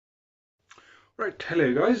Right,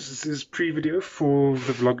 hello guys, this is pre-video for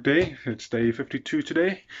the vlog day. It's day 52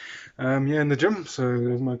 today. Yeah, in the gym, so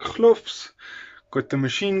there's my gloves. Got the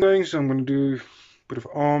machine going, so I'm going to do a bit of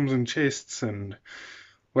arms and chests and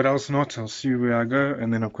what else not. I'll see where I go,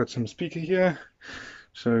 and then I've got some speaker here.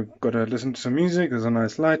 So got to listen to some music. There's a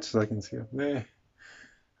nice light so I can see up there.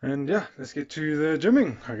 And yeah, let's get to the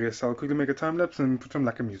gymming. I guess I'll quickly make a time lapse and put some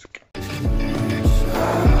lacquer music.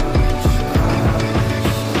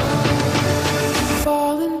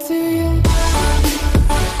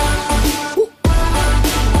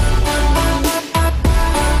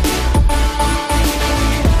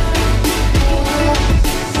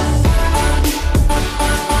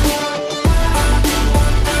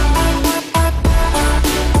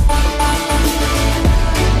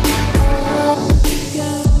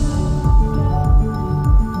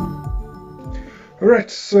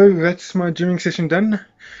 Alright, so that's my gymming session done.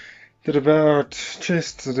 Did about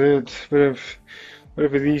chest, I did a bit of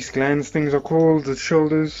whatever these glands things are called, the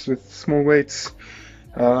shoulders with small weights.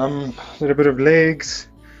 Did a bit of legs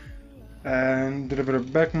and did a bit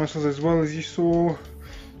of back muscles as well, as you saw.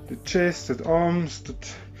 The chest, the arms, did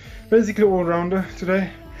basically all rounder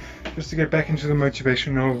today, just to get back into the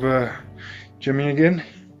motivation of gymming again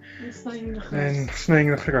and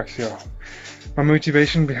snaying the grass. Yeah. My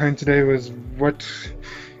motivation behind today was what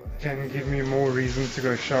can give me more reason to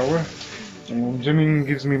go shower, and gymming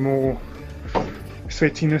gives me more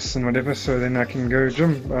sweatiness and whatever, so then I can go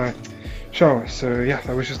shower. So yeah,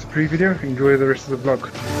 that was just a pre-video. Enjoy the rest of the vlog.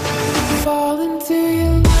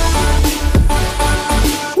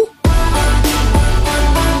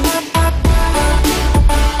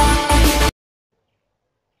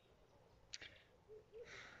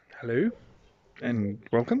 Hello and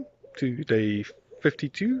welcome to day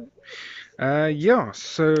 52. Yeah,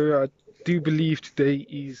 so I do believe today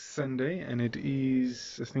is Sunday, and it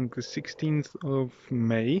is, I think, the 16th of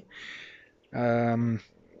May.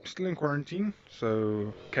 Still in quarantine,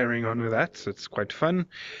 so carrying on with that, so it's quite fun.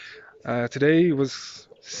 Today was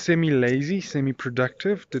semi-lazy,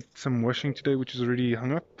 semi-productive. Did some washing today, which is already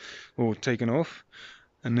hung up or taken off.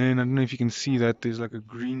 And then I don't know if you can see that there's like a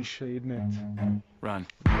green shade net. Run.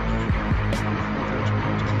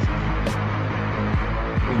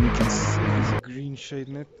 And you can see there's a green shade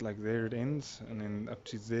net, like there it ends, and then up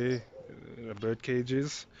to there, a bird cage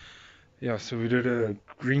is. Yeah, so we did a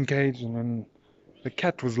green cage, and then the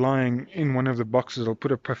cat was lying in one of the boxes. I'll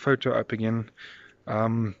put a photo up again.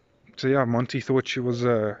 So yeah, Monte thought she was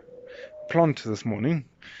a plant this morning,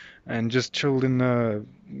 and just chilled in the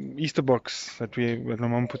Easter box that my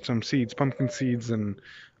mom put some seeds, pumpkin seeds and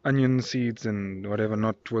onion seeds and whatever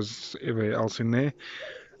not was ever else in there.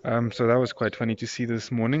 So that was quite funny to see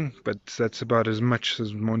this morning, but that's about as much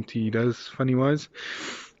as Monty does funny wise.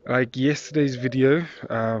 Like yesterday's video,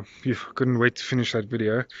 you couldn't wait to finish that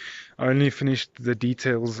video. I only finished the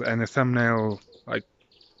details and the thumbnail like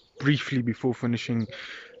briefly before finishing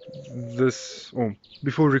this, or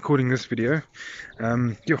before recording this video.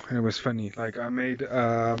 Yeah, it was funny. Like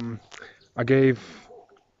I gave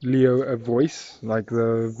Leeu a voice, like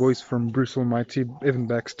the voice from Bruce Almighty, Evan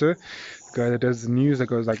Baxter, the guy that does the news, that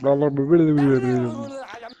goes like blah, blah, blah, blah, blah, blah.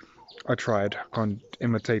 I tried, can't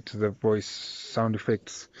imitate the voice sound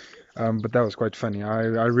effects, but that was quite funny. I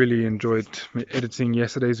really enjoyed editing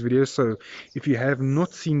yesterday's video. So if you have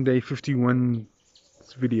not seen day 51's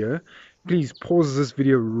video, please pause this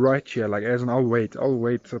video right here, like as in I'll wait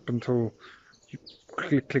up until you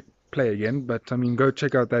click play again, but I mean, go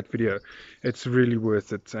check out that video. It's really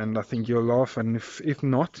worth it, and I think you'll laugh. And if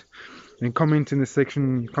not, then comment in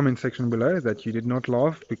the comment section below that you did not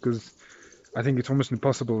laugh, because I think it's almost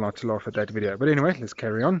impossible not to laugh at that video. But anyway, let's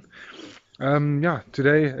carry on. Yeah,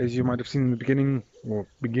 today, as you might have seen in the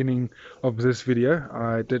beginning of this video,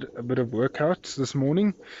 I did a bit of workouts this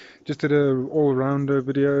morning. Just did a all-rounder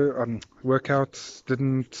video. Workouts,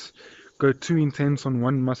 didn't go too intense on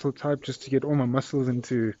one muscle type, just to get all my muscles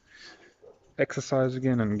into exercise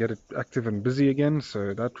again and get it active and busy again.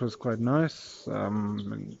 So that was quite nice.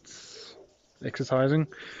 And exercising.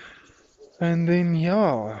 And then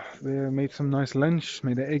yeah, they made some nice lunch,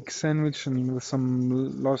 made an egg sandwich and with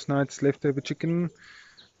some last night's leftover chicken.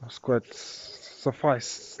 It was quite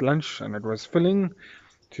suffice lunch, and it was filling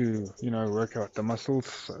to, work out the muscles.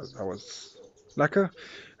 So that was lekker.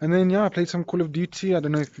 And then yeah, I played some Call of Duty. I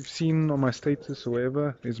don't know if you've seen on my status or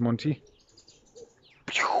whatever. There's Monty.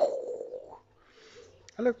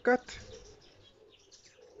 Hello, cat.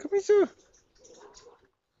 Come here,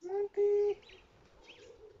 Monty.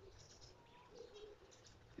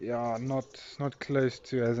 Yeah, not close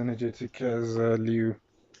to as energetic as Leeu.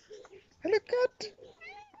 Hello, cat.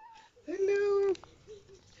 Hello.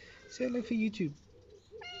 Say hello for YouTube.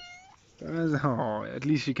 Oh, at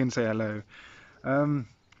least you can say hello.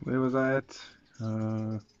 Where was I at?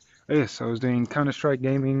 Yes, I was doing Counter-Strike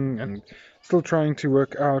gaming and still trying to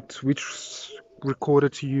work out which recorder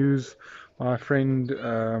to use. My friend,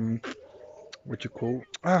 what you call?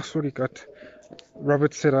 Ah, sorry, got.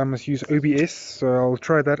 Robert said I must use OBS, so I'll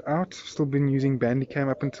try that out. Still been using Bandicam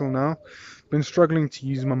up until now. Been struggling to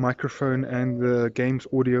use my microphone and the game's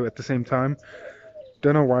audio at the same time.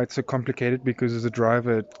 Don't know why it's so complicated because as a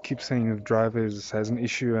driver, it keeps saying the driver has an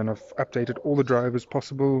issue, and I've updated all the drivers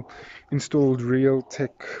possible, installed Real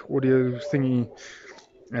Tech audio thingy,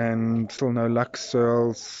 and still no luck. So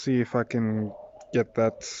I'll see if I can get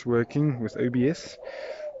that working with OBS.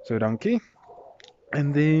 So donkey.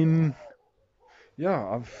 And then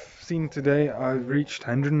yeah, I've seen today I've reached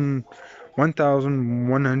 50,000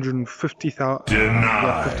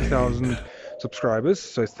 subscribers.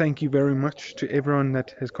 So thank you very much to everyone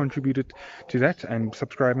that has contributed to that and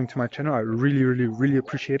subscribing to my channel. I really, really, really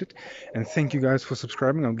appreciate it. And thank you guys for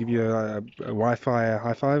subscribing. I'll give you a Wi-Fi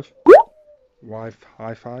high five. Wi-Fi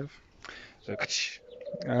high five. So,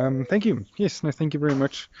 thank you. Yes, no, thank you very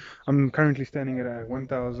much. I'm currently standing at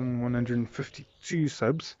 1,152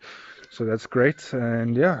 subs. So that's great,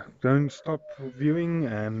 and yeah, don't stop viewing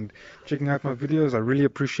and checking out my videos. I really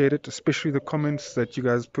appreciate it, especially the comments that you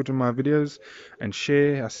guys put in my videos and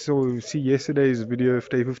share. I see yesterday's video of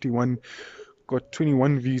day 51 got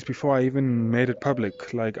 21 views before I even made it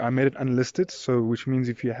public. Like I made it unlisted, so which means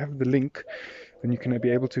if you have the link, then you can be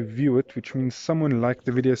able to view it, which means someone liked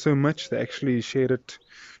the video so much they actually shared it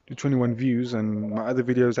to 21 views, and my other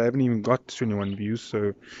videos I haven't even got 21 views,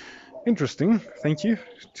 so interesting. Thank you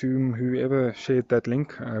to whoever shared that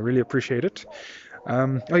link. I really appreciate it.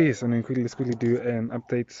 Oh yes, and then let's quickly do an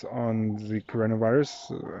update on the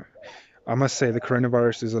coronavirus. I must say the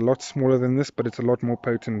coronavirus is a lot smaller than this, but it's a lot more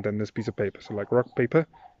potent than this piece of paper. So like rock, paper,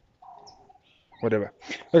 whatever.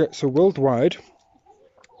 Okay, so worldwide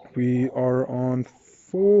we are on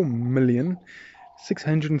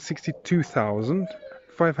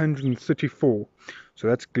 4,662,534. So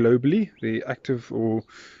that's globally the active or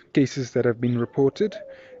cases that have been reported.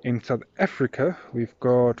 In South Africa, we've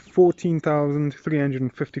got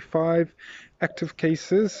 14,355 active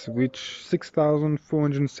cases, which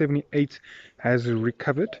 6,478 has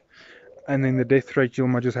recovered. And then the death rate you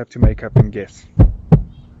might just have to make up and guess.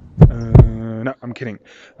 No, I'm kidding.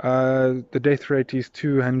 The death rate is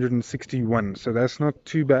 261, so that's not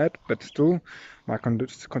too bad, but still, my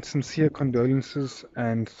sincere condolences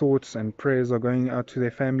and thoughts and prayers are going out to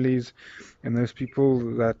their families and those people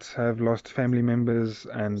that have lost family members,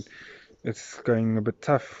 and it's going a bit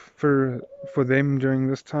tough for them during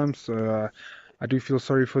this time. So I do feel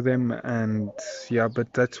sorry for them, and yeah,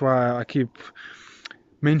 but that's why I keep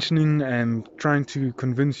mentioning and trying to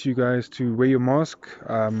convince you guys to wear your mask.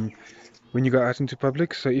 When you go out into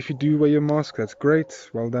public. So if you do wear your mask, that's great.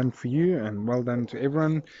 Well done for you and well done to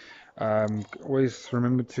everyone. Always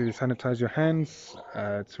remember to sanitize your hands.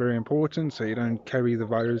 It's very important so you don't carry the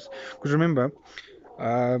virus. Because remember,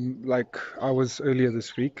 like I was earlier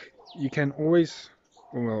this week, you can always,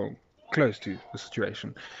 well, close to the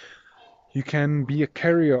situation. You can be a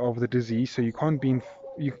carrier of the disease, so you can be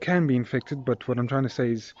infected, but what I'm trying to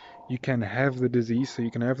say is you can have the disease, so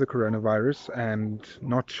you can have the coronavirus and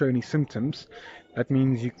not show any symptoms. That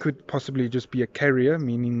means you could possibly just be a carrier,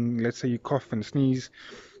 meaning let's say you cough and sneeze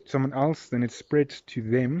someone else, then it spreads to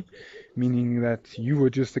them, meaning that you were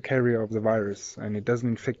just the carrier of the virus and it doesn't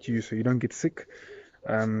infect you, so you don't get sick.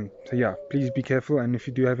 So yeah, please be careful, and if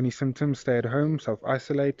you do have any symptoms, stay at home,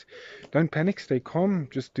 self-isolate. Don't panic, stay calm,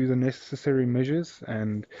 just do the necessary measures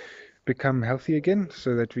and become healthy again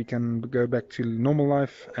so that we can go back to normal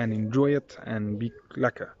life and enjoy it and be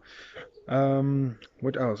lekker.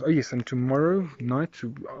 What else? Oh yes, and tomorrow night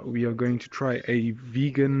we are going to try a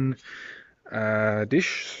vegan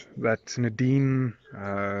dish that Nadine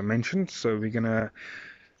mentioned. So we're gonna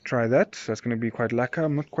try that. That's gonna be quite lekker.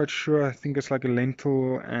 I'm not quite sure. I think it's like a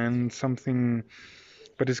lentil and something,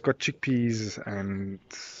 but it's got chickpeas and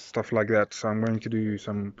stuff like that. So I'm going to do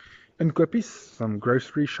some inkopies, some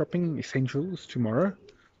grocery shopping essentials tomorrow,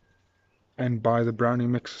 and buy the brownie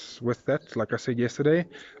mix with that. Like I said yesterday,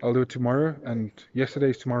 I'll do it tomorrow, and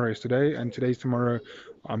yesterday's tomorrow is today, and today's tomorrow.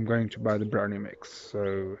 I'm going to buy the brownie mix.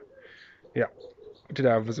 So yeah, today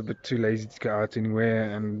I was a bit too lazy to go out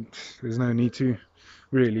anywhere, and there's no need to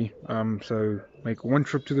really. So make one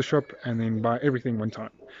trip to the shop and then buy everything one time.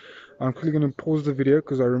 I'm quickly going to pause the video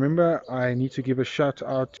because I remember I need to give a shout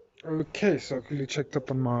out. Okay, so I quickly checked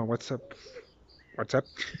up on my WhatsApp.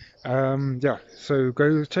 Yeah, so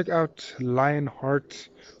go check out Lionheart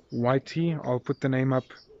Whitey. I'll put the name up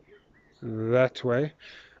that way.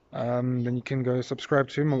 Then you can go subscribe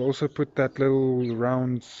to him. I'll also put that little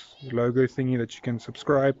round logo thingy that you can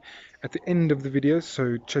subscribe at the end of the video,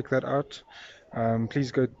 so check that out.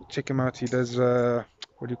 Please go check him out. He does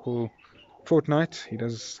what do you call Fortnite. He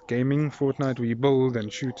does gaming Fortnite, where you build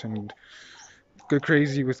and shoot and go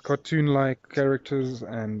crazy with cartoon-like characters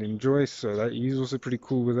and enjoy. So that he's also pretty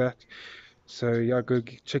cool with that. So yeah, go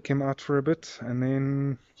check him out for a bit, and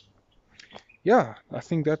then yeah, I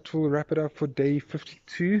think that will wrap it up for day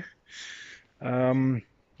 52. Yeah,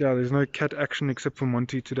 there's no cat action except for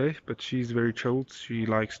Monte today, but she's very chilled. She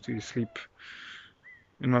likes to sleep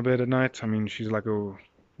in my bed at night. I mean, she's like a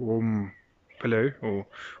warm pillow, or what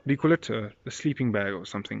do you call it? A sleeping bag or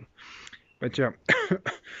something. But yeah,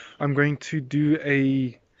 I'm going to do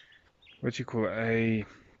what do you call it?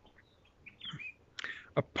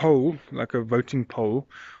 A poll, like a voting poll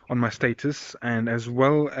on my status, and as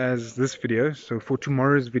well as this video. So for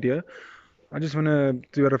tomorrow's video, I just want to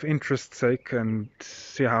do out of interest sake and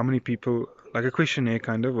see how many people, like a questionnaire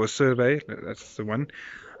kind of, or survey, that's the one.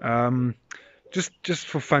 Just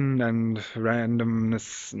for fun and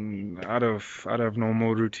randomness and out of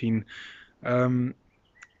normal routine.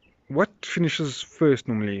 What finishes first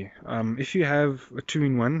normally? If you have a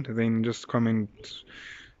 2-in-1, then just comment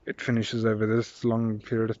it finishes over this long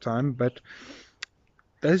period of time. But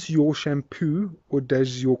does your shampoo or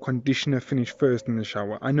does your conditioner finish first in the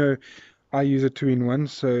shower? I know I use a 2-in-1,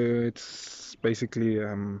 so it's basically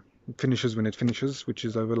it finishes when it finishes, which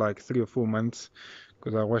is over like 3 or 4 months,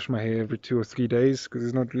 because I wash my hair every 2 or 3 days, because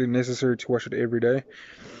it's not really necessary to wash it every day.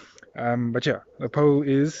 But yeah, the poll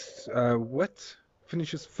is what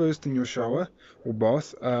finishes first in your shower or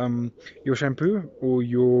bath, your shampoo or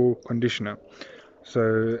your conditioner?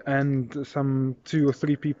 So, and some 2 or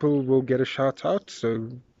 3 people will get a shout out. So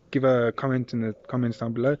give a comment in the comments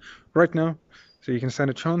down below right now, so you can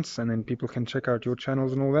stand a chance, and then people can check out your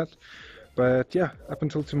channels and all that. But yeah, up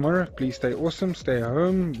until tomorrow, please stay awesome, stay at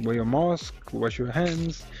home, wear your mask, wash your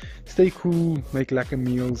hands, stay cool, make lekker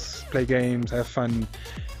meals, play games, have fun,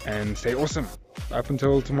 and stay awesome. Up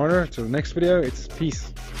until tomorrow, till the next video, it's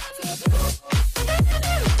peace.